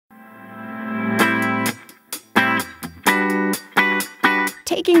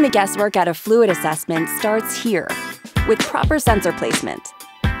Taking the guesswork out of fluid assessment starts here, with proper sensor placement.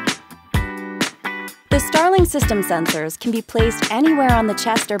 The Starling system sensors can be placed anywhere on the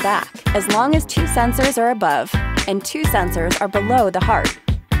chest or back, as long as 2 sensors are above and 2 sensors are below the heart.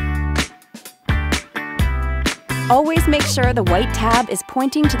 Always make sure the white tab is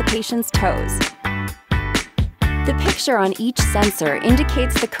pointing to the patient's toes. The picture on each sensor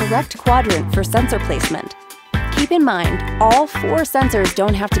indicates the correct quadrant for sensor placement. Keep in mind, all 4 sensors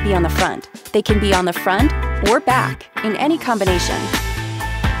don't have to be on the front. They can be on the front or back in any combination.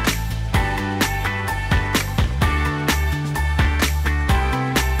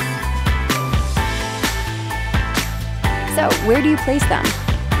 So, where do you place them?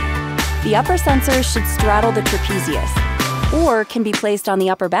 The upper sensors should straddle the trapezius, or can be placed on the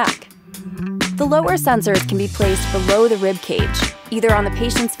upper back. The lower sensors can be placed below the rib cage, either on the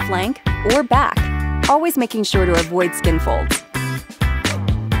patient's flank or back, always making sure to avoid skin folds.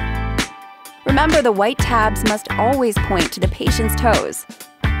 Remember, the white tabs must always point to the patient's toes.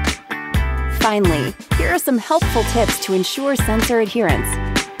 Finally, here are some helpful tips to ensure sensor adherence.